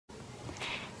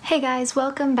Hey guys,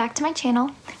 welcome back to my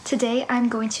channel. Today I'm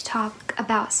going to talk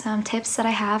about some tips that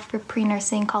I have for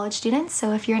pre-nursing college students.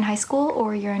 So if you're in high school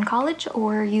or you're in college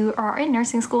or you are in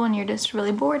nursing school and you're just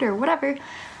really bored or whatever,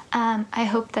 I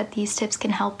hope that these tips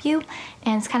can help you.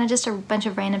 And it's kind of just a bunch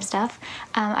of random stuff.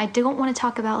 I don't want to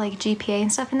talk about like GPA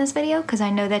and stuff in this video because I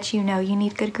know that you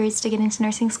need good grades to get into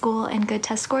nursing school and good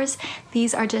test scores.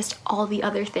 These are just all the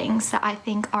other things that I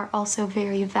think are also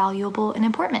very valuable and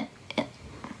important.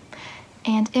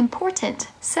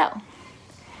 So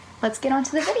let's get on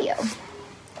to the video.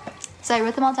 So I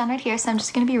wrote them all down right here, so I'm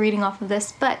just going to be reading off of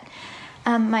this, but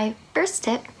my first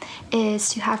tip is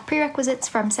to have prerequisites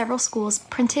from several schools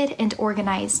printed and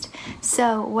organized.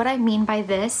 So what I mean by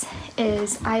this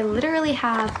is I literally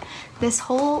have this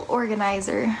whole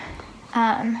organizer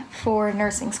for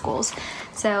nursing schools.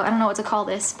 So I don't know what to call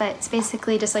this, but it's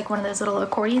basically just like one of those little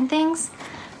accordion things.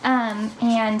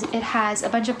 And it has a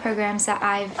bunch of programs that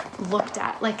I've looked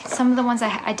at. Like some of the ones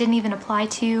I didn't even apply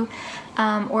to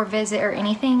or visit or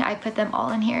anything, I put them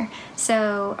all in here.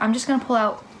 So I'm just gonna pull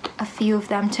out a few of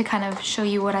them to kind of show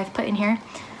you what I've put in here.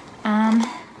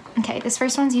 Okay, this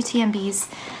first one's UTMB's.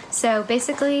 So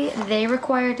basically they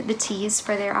required the T's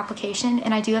for their application,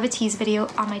 and I do have a T's video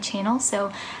on my channel,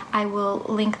 so I will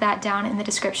link that down in the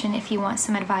description if you want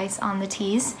some advice on the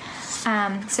T's.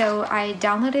 So I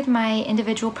downloaded my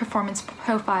individual performance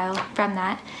profile from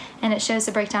that, and it shows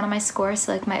the breakdown of my score,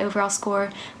 so like my overall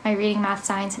score, my reading, math,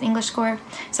 science, and English score.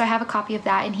 So I have a copy of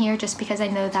that in here just because I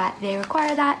know that they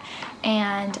require that,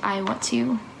 and I want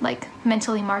to like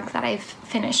mentally mark that I've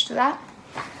finished that.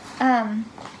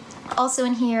 Also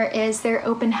in here is their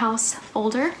open house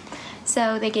folder.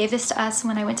 So they gave this to us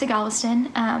when I went to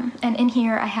Galveston, and in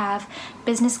here I have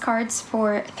business cards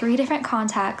for 3 different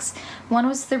contacts. One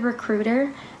was the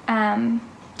recruiter,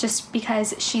 just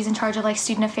because she's in charge of like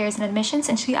student affairs and admissions,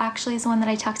 and she actually is the one that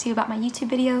I talked to you about my YouTube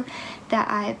video that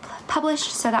I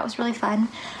published, so that was really fun.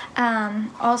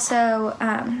 Also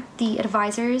the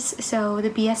advisors, so the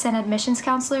BSN admissions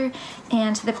counselor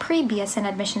and the pre-BSN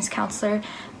admissions counselor,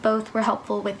 both were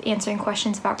helpful with answering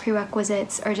questions about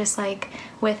prerequisites or just like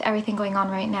with everything going on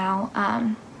right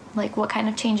now, like what kind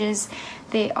of changes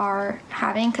they are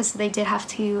having, because they did have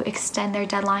to extend their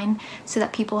deadline so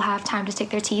that people have time to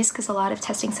take their T's, because a lot of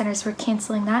testing centers were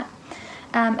canceling that.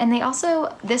 And they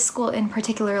also, this school in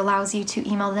particular, allows you to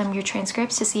email them your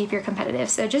transcripts to see if you're competitive.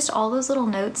 So just all those little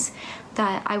notes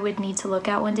that I would need to look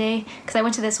at one day, because I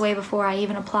went to this way before I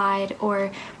even applied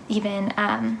or even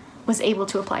was able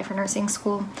to apply for nursing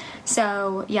school.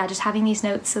 So yeah, just having these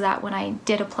notes so that when I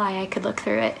did apply I could look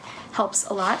through it helps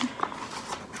a lot.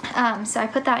 So I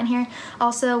put that in here.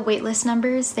 Also waitlist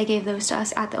numbers, they gave those to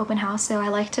us at the open house, so I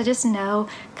like to just know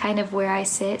kind of where I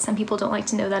sit. Some people don't like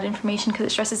to know that information because it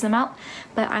stresses them out,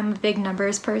 but I'm a big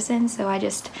numbers person, so I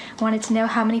just wanted to know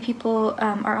how many people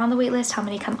are on the waitlist, how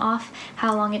many come off,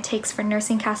 how long it takes for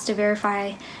nursing cast to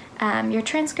verify your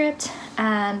transcript,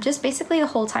 just basically a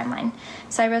whole timeline.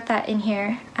 So I wrote that in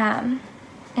here, and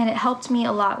it helped me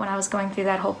a lot when I was going through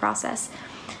that whole process.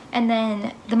 And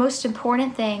then the most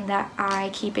important thing that I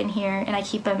keep in here, and I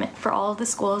keep them for all of the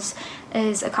schools,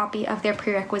 is a copy of their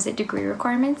prerequisite degree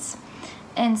requirements.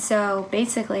 And so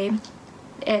basically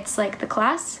it's like the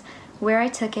class, where I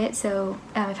took it, so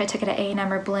if I took it at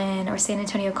A&M or Blinn or San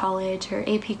Antonio College or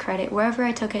AP Credit, wherever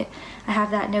I took it, I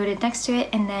have that noted next to it,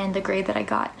 and then the grade that I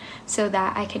got, so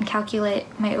that I can calculate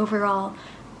my overall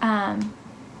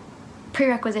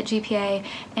prerequisite GPA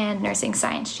and nursing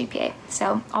science GPA.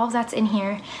 So all of that's in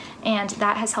here, and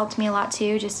that has helped me a lot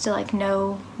too, just to like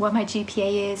know what my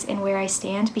GPA is and where I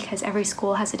stand, because every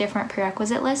school has a different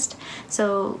prerequisite list.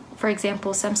 So for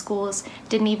example, some schools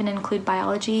didn't even include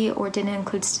biology or didn't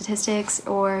include statistics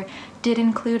or did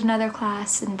include another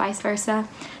class and vice versa.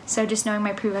 So just knowing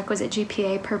my prerequisite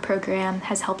GPA per program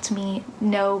has helped me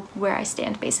know where I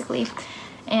stand basically,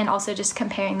 and also just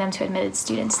comparing them to admitted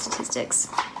student statistics.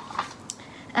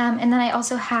 And then I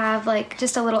also have like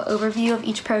just a little overview of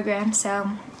each program,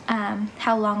 so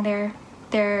how long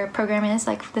their program is.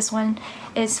 Like this one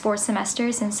is 4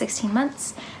 semesters and 16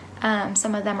 months.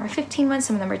 Some of them are 15 months,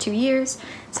 some of them are 2 years,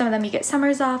 some of them you get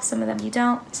summers off, some of them you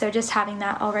don't. So just having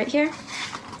that all right here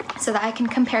so that I can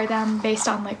compare them based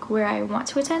on like where I want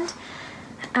to attend.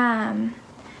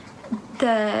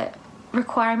 The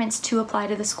requirements to apply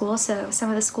to the school, so some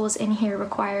of the schools in here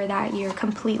require that you're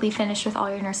completely finished with all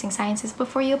your nursing sciences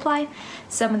before you apply.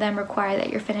 Some of them require that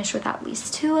you're finished with at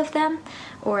least 2 of them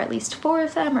or at least 4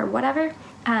 of them or whatever.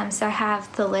 So I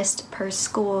have the list per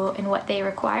school and what they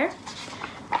require.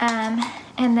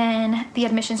 And then the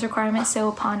admissions requirements, so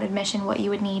upon admission what you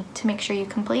would need to make sure you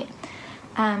complete.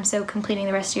 So completing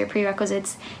the rest of your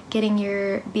prerequisites, getting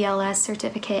your BLS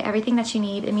certificate, everything that you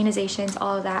need, immunizations,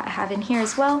 all of that I have in here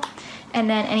as well. And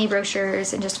then any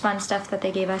brochures and just fun stuff that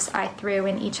they gave us, I threw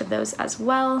in each of those as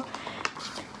well.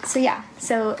 So yeah,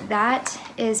 so that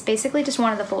is basically just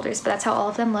one of the folders, but that's how all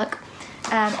of them look.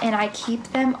 And I keep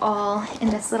them all in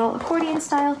this little accordion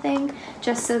style thing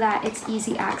just so that it's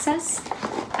easy access.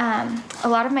 A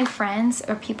lot of my friends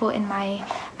or people in my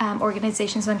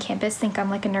organizations on campus think I'm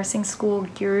like a nursing school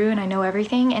guru and I know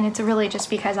everything, and it's really just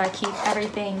because I keep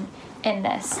everything in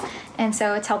this. And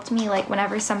so it's helped me, like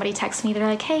whenever somebody texts me, they're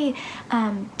like, hey,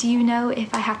 do you know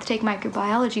if I have to take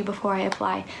microbiology before I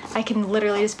apply? I can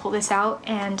literally just pull this out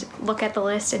and look at the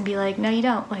list and be like, no you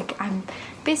don't. Like, I'm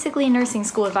basically a nursing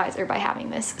school advisor by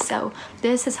having this. So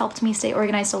this has helped me stay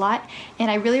organized a lot, and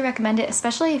I really recommend it,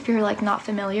 especially if you're like not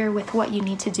familiar with what you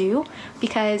need to do,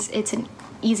 because it's an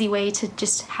easy way to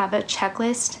just have a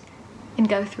checklist and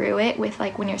go through it with,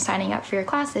 like, when you're signing up for your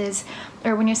classes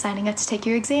or when you're signing up to take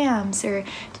your exams or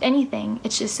anything.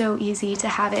 It's just so easy to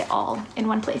have it all in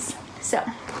one place. So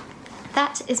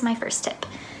that is my first tip.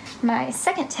 My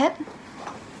second tip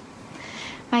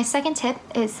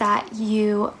is that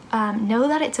you know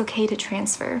that it's okay to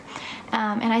transfer.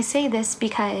 And I say this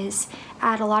because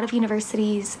at a lot of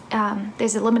universities,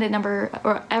 there's a limited number,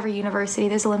 or every university,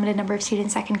 there's a limited number of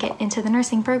students that can get into the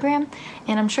nursing program.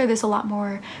 And I'm sure there's a lot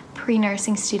more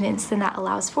pre-nursing students than that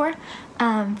allows for.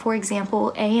 For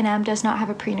example, A&M does not have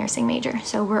a pre-nursing major.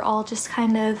 So we're all just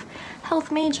kind of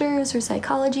health majors or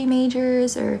psychology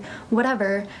majors or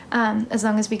whatever, as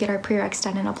long as we get our prereqs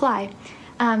done and apply.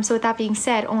 So with that being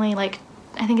said, only like,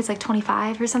 I think it's like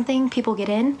 25 or something people get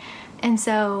in. And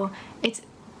so it's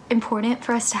important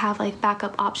for us to have like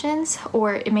backup options,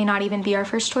 or it may not even be our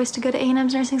first choice to go to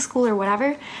A&M's nursing school or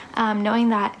whatever. Knowing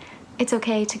that it's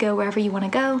okay to go wherever you want to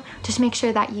go, just make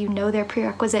sure that you know their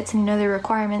prerequisites and you know their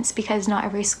requirements, because not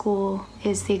every school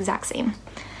is the exact same.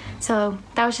 So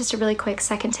that was just a really quick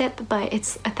second tip, but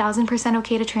it's 1000%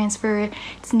 okay to transfer.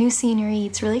 It's new scenery,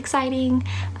 it's really exciting.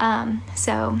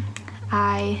 So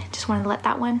I just wanted to let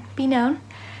that one be known.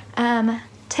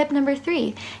 Tip number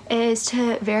 3 is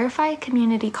to verify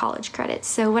community college credits.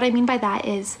 So what I mean by that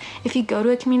is, if you go to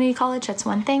a community college, that's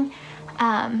one thing.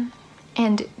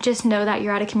 And just know that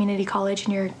you're at a community college,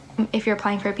 and if you're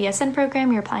applying for a BSN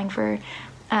program, you're applying for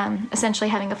essentially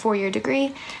having a 4-year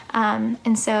degree.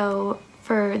 And so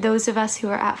for those of us who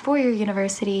are at 4-year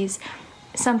universities,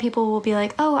 some people will be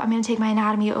like, oh, I'm gonna take my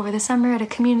anatomy over the summer at a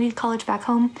community college back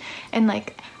home. And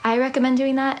like, I recommend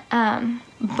doing that,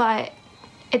 but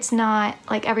it's not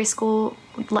like every school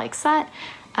likes that.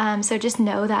 So just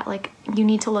know that like you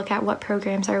need to look at what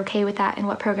programs are okay with that and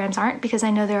what programs aren't, because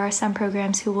I know there are some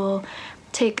programs who will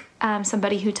take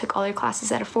somebody who took all their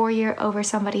classes at a 4-year over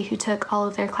somebody who took all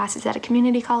of their classes at a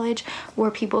community college,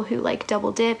 or people who like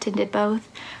double dipped and did both.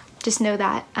 Just know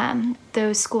that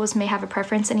those schools may have a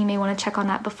preference, and you may want to check on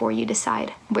that before you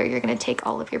decide where you're going to take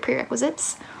all of your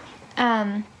prerequisites.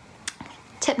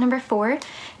 Tip number 4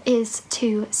 is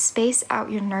to space out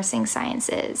your nursing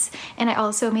sciences. And I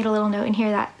also made a little note in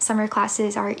here that summer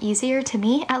classes are easier, to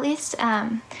me at least.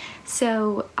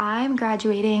 So I'm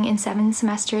graduating in 7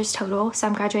 semesters total, so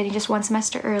I'm graduating just 1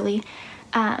 semester early.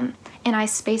 And I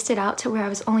spaced it out to where I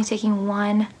was only taking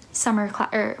one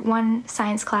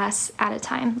science class at a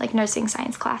time, like nursing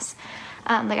science class.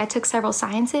 Like I took several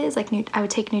sciences, like I would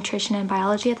take nutrition and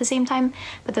biology at the same time,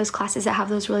 but those classes that have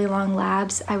those really long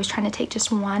labs, I was trying to take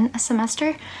just one a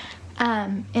semester.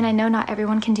 And I know not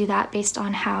everyone can do that based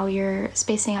on how you're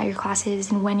spacing out your classes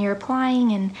and when you're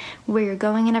applying and where you're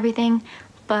going and everything,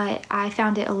 but I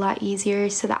found it a lot easier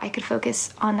so that I could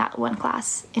focus on that one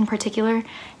class in particular,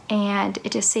 and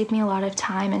it just saved me a lot of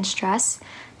time and stress.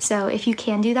 So if you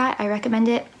can do that, I recommend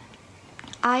it.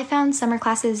 I found summer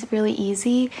classes really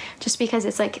easy just because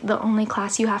it's like the only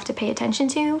class you have to pay attention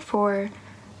to for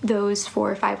those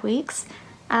 4 or 5 weeks.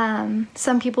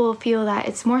 Some people feel that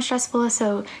it's more stressful,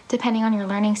 so depending on your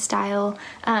learning style,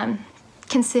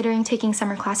 considering taking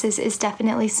summer classes is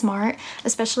definitely smart,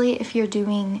 especially if you're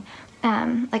doing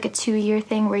like a 2-year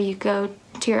thing where you go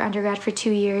to your undergrad for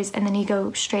 2 years and then you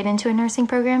go straight into a nursing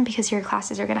program, because your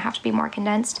classes are going to have to be more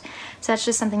condensed. So that's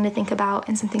just something to think about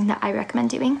and something that I recommend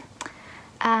doing.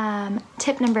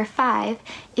 Tip number 5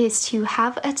 is to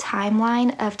have a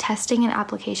timeline of testing and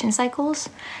application cycles.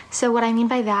 So what I mean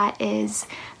by that is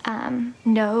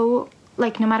no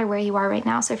matter where you are right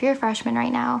now. So if you're a freshman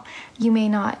right now, you may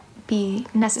not be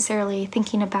necessarily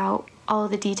thinking about all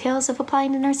of the details of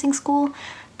applying to nursing school,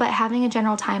 but having a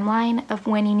general timeline of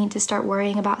when you need to start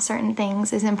worrying about certain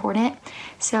things is important.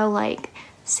 So like,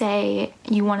 say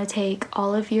you want to take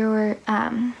all of your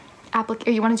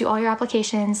you want to do all your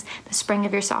applications the spring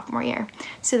of your sophomore year.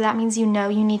 So that means you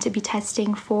need to be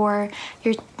testing for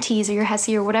your T's or your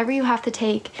HESI or whatever you have to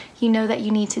take. You know that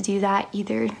you need to do that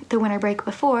either the winter break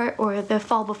before or the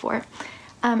fall before.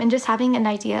 And just having an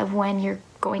idea of when you're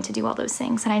going to do all those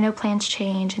things. And I know plans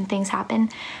change and things happen,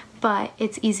 but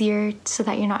it's easier so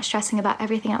that you're not stressing about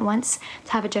everything at once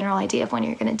to have a general idea of when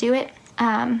you're going to do it.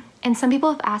 And some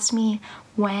people have asked me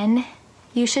when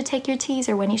you should take your T's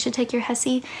or when you should take your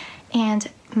HESI, and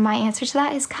my answer to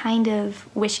that is kind of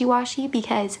wishy-washy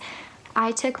because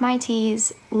I took my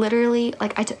T's literally,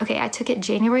 like I took it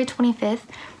January 25th,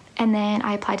 and then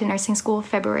I applied to nursing school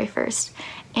February 1st,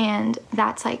 and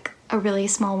that's like a really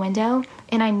small window,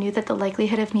 and I knew that the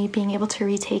likelihood of me being able to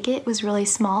retake it was really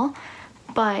small,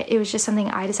 but it was just something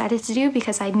I decided to do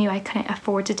because I knew I couldn't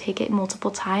afford to take it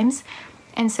multiple times.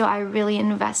 And so I really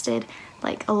invested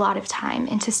like a lot of time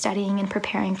into studying and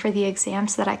preparing for the exam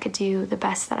so that I could do the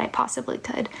best that I possibly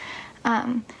could.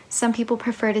 Some people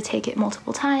prefer to take it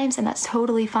multiple times, and that's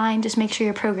totally fine. Just make sure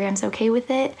your program's okay with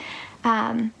it.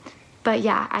 But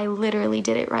yeah, I literally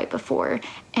did it right before,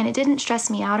 and it didn't stress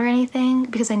me out or anything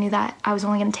because I knew that I was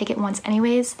only going to take it once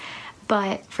anyways.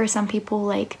 But for some people,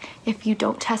 like if you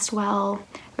don't test well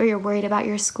or you're worried about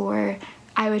your score,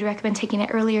 I would recommend taking it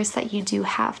earlier so that you do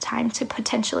have time to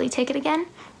potentially take it again.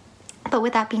 But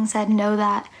with that being said, know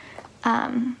that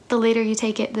the later you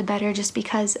take it, the better, just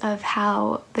because of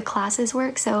how the classes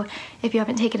work. So if you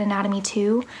haven't taken Anatomy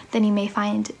 2, then you may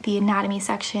find the anatomy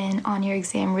section on your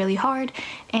exam really hard,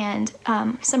 and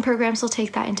some programs will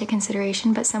take that into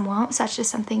consideration, but some won't. So that's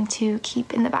just something to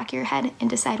keep in the back of your head and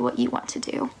decide what you want to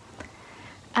do.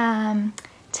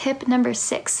 Tip number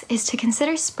 6 is to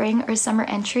consider spring or summer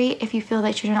entry if you feel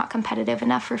that you're not competitive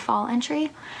enough for fall entry.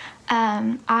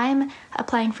 I'm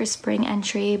applying for spring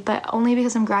entry, but only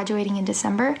because I'm graduating in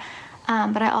December.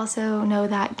 But I also know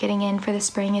that getting in for the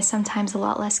spring is sometimes a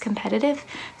lot less competitive.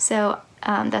 So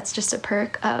that's just a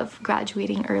perk of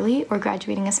graduating early or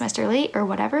graduating a semester late or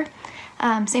whatever.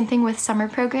 Same thing with summer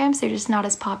programs. They're just not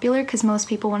as popular because most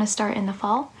people want to start in the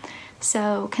fall.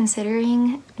 So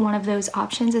considering one of those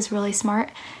options is really smart,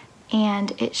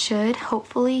 and it should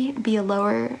hopefully be a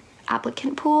lower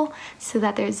applicant pool so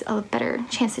that there's a better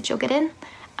chance that you'll get in.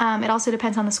 It also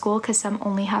depends on the school because some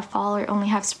only have fall or only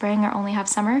have spring or only have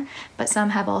summer, but some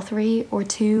have all 3 or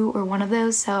 2 or one of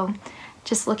those. So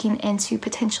just looking into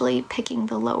potentially picking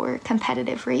the lower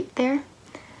competitive rate there.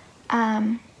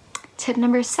 Tip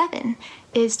number 7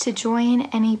 is to join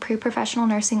any pre-professional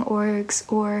nursing orgs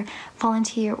or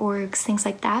volunteer orgs, things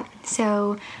like that.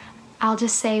 So I'll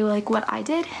just say like what I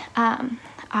did.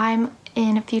 I'm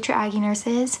in Future Aggie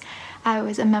Nurses. I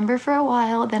was a member for a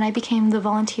while, then I became the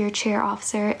volunteer chair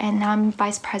officer, and now I'm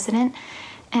vice president.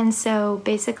 And so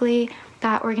basically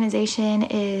that organization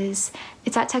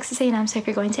it's at Texas A&M, so if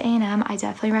you're going to A&M, I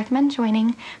definitely recommend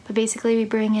joining. But basically we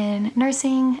bring in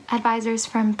nursing advisors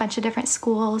from a bunch of different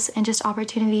schools and just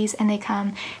opportunities, and they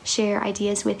come share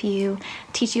ideas with you,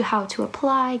 teach you how to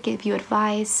apply, give you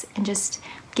advice, and just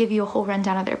give you a whole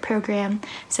rundown of their program.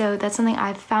 So that's something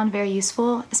I've found very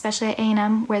useful, especially at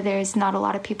A&M, where there's not a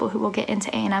lot of people who will get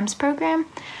into A&M's program.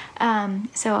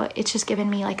 So it's just given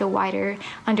me like a wider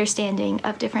understanding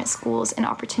of different schools and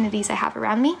opportunities I have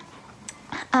around me.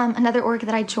 Another org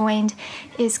that I joined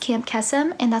is Camp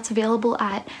Kesem, and that's available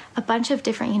at a bunch of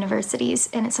different universities,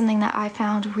 and it's something that I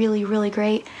found really, really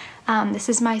great. This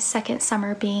is my second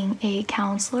summer being a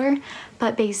counselor,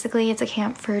 but basically it's a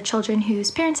camp for children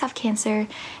whose parents have cancer,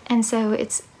 and so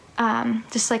it's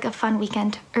just like a fun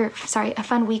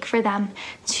week for them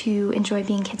to enjoy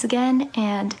being kids again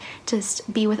and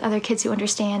just be with other kids who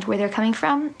understand where they're coming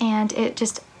from. And it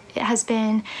has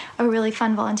been a really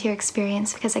fun volunteer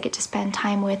experience because I get to spend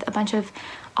time with a bunch of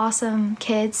awesome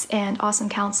kids and awesome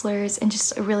counselors and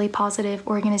just a really positive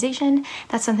organization.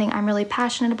 That's something I'm really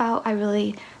passionate about. I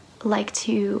really like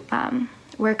to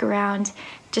work around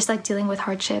just like dealing with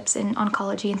hardships and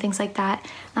oncology and things like that.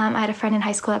 I had a friend in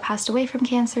high school that passed away from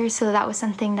cancer, so that was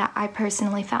something that I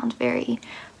personally found very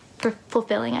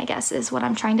fulfilling, I guess is what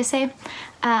I'm trying to say.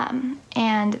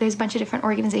 And there's a bunch of different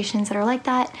organizations that are like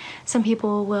that. Some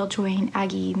people will join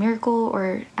Aggie Miracle,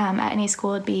 or at any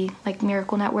school it'd be like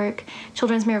Miracle Network,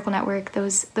 Children's Miracle Network,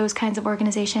 those kinds of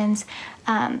organizations.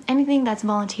 Anything that's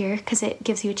volunteer, because it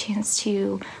gives you a chance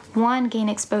to, 1, gain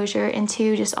exposure, and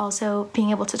 2, just also being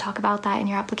able to talk about that in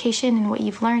your application and what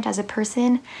you've learned as a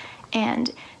person.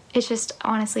 And it's just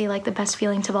honestly like the best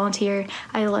feeling to volunteer.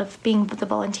 I love being the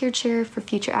volunteer chair for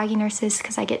future Aggie nurses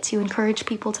because I get to encourage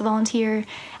people to volunteer,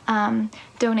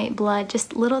 donate blood,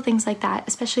 just little things like that,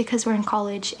 especially because we're in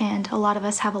college and a lot of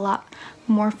us have a lot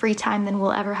more free time than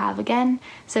we'll ever have again.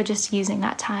 So just using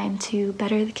that time to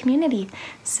better the community.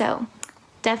 So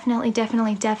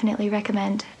definitely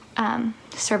recommend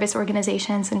service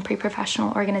organizations and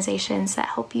pre-professional organizations that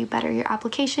help you better your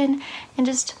application and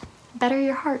just better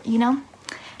your heart, you know?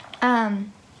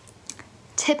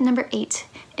 Tip number 8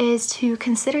 is to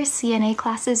consider CNA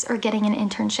classes or getting an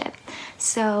internship.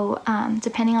 So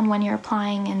depending on when you're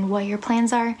applying and what your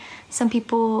plans are, some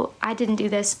people, I didn't do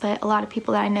this, but a lot of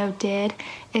people that I know did,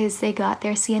 is they got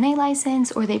their CNA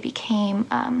license or they became,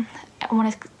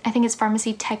 I think it's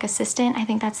pharmacy tech assistant. I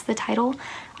think that's the title.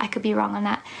 I could be wrong on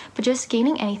that. But just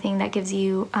gaining anything that gives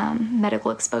you medical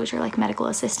exposure, like medical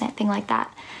assistant, thing like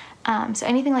that. So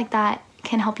anything like that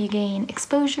can help you gain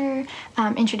exposure,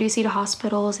 introduce you to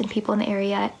hospitals and people in the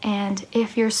area, and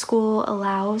if your school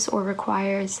allows or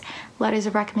requires letters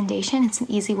of recommendation, it's an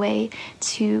easy way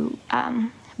to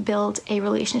build a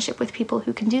relationship with people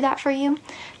who can do that for you.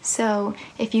 So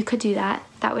if you could do that,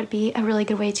 that would be a really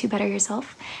good way to better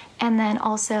yourself. And then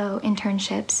also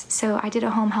internships. So I did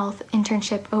a home health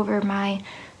internship over my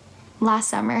last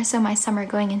summer, so my summer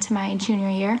going into my junior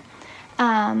year.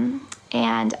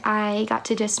 And I got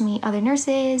to just meet other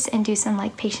nurses and do some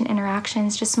like patient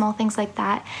interactions, just small things like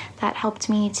that, that helped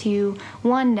me to,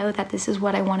 one, know that this is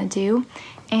what I want to do,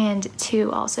 and two,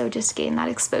 also just gain that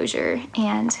exposure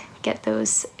and get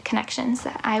those connections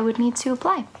that I would need to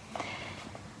apply.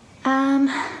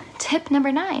 Tip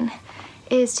number 9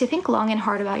 is to think long and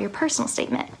hard about your personal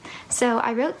statement. So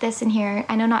I wrote this in here.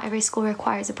 I know not every school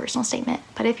requires a personal statement,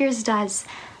 but if yours does,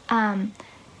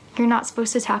 you're not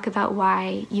supposed to talk about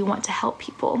why you want to help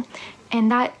people.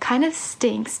 And that kind of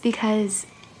stinks because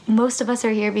most of us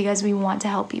are here because we want to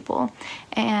help people.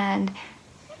 And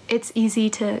it's easy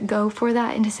to go for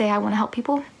that and to say, I want to help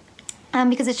people.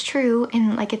 Because it's true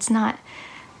and like it's not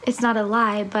a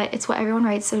lie, but it's what everyone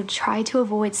writes. So try to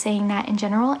avoid saying that in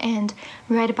general and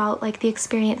write about like the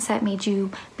experience that made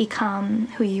you become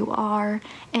who you are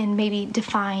and maybe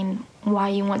define why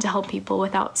you want to help people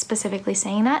without specifically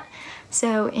saying that.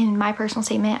 So in my personal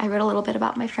statement, I wrote a little bit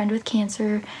about my friend with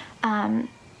cancer, and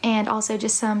also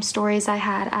just some stories I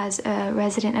had as a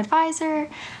resident advisor,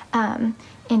 and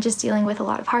just dealing with a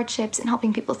lot of hardships and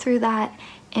helping people through that,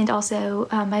 and also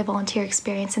my volunteer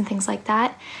experience and things like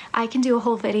that. I can do a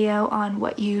whole video on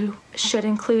what you should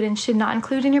include and should not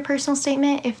include in your personal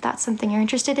statement if that's something you're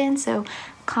interested in, so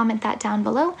comment that down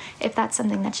below if that's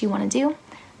something that you want to do.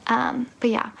 But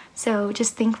yeah, so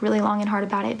just think really long and hard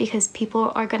about it because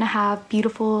people are going to have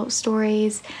beautiful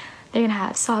stories, they're going to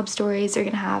have sob stories, they're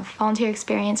going to have volunteer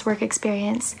experience, work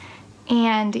experience,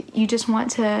 and you just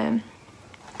want to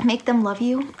make them love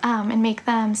you and make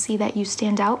them see that you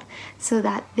stand out so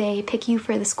that they pick you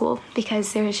for the school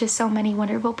because there's just so many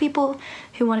wonderful people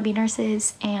who want to be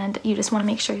nurses and you just want to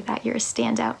make sure that you're a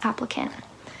standout applicant.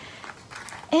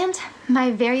 And my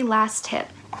very last tip.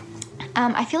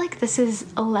 I feel like this is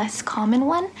a less common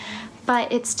one,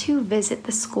 but it's to visit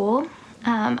the school.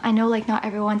 I know like not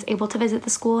everyone's able to visit the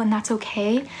school and that's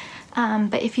okay,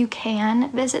 but if you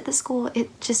can visit the school, it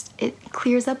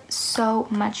clears up so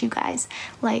much, you guys.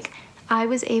 Like I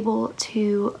was able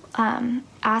to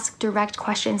ask direct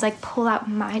questions, like pull out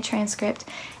my transcript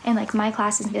and like my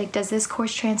classes and be like, does this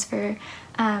course transfer?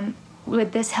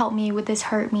 Would this help me? Would this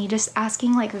hurt me? Just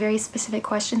asking like very specific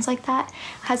questions like that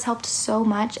has helped so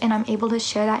much, and I'm able to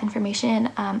share that information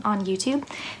on YouTube,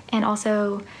 and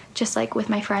also just like with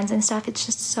my friends and stuff. It's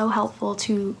just so helpful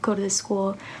to go to the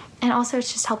school, and also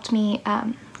it's just helped me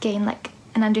gain like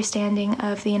an understanding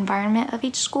of the environment of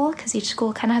each school because each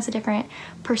school kind of has a different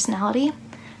personality.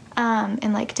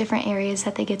 And like different areas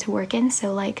that they get to work in.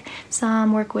 So like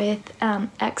some work with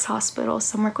X hospitals,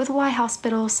 some work with Y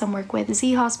hospitals, some work with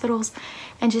Z hospitals,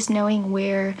 and just knowing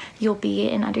where you'll be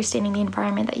and understanding the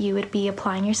environment that you would be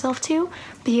applying yourself to.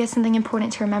 Because something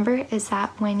important to remember is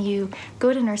that when you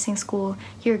go to nursing school,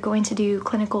 you're going to do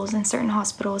clinicals in certain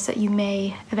hospitals that you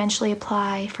may eventually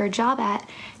apply for a job at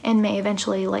and may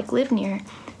eventually like live near.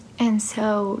 And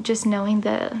so just knowing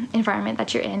the environment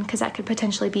that you're in, because that could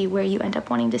potentially be where you end up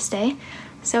wanting to stay.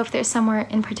 So if there's somewhere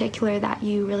in particular that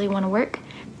you really want to work,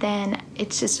 then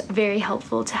it's just very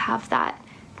helpful to have that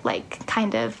like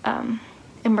kind of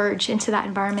emerge into that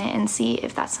environment and see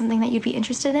if that's something that you'd be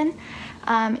interested in.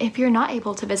 If you're not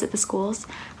able to visit the schools,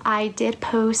 I did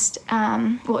post,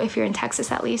 well, if you're in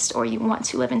Texas at least, or you want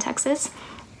to live in Texas,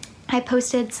 I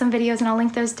posted some videos and I'll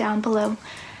link those down below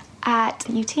at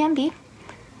UTMB.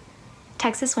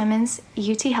 Texas Women's,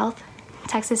 UT Health,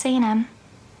 Texas A&M,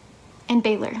 and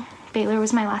Baylor. Baylor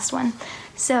was my last one.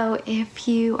 So if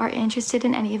you are interested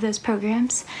in any of those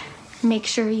programs, make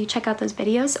sure you check out those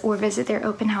videos or visit their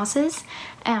open houses.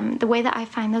 The way that I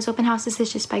find those open houses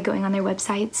is just by going on their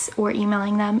websites or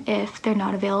emailing them if they're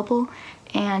not available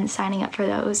and signing up for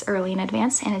those early in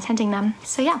advance and attending them.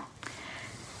 So yeah,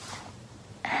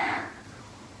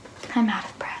 I'm out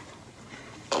of breath.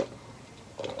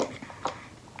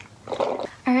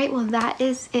 Alright, well that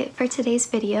is it for today's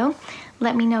video.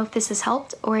 Let me know if this has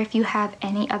helped, or if you have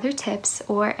any other tips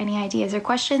or any ideas or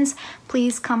questions,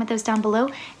 please comment those down below,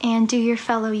 and do your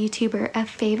fellow YouTuber a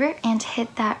favor and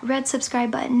hit that red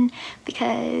subscribe button,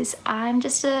 because I'm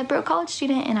just a broke college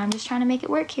student and I'm just trying to make it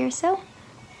work here. So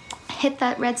hit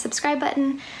that red subscribe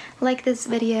button, like this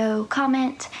video,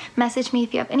 comment, message me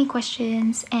if you have any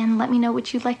questions, and let me know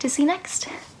what you'd like to see next.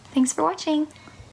 Thanks for watching.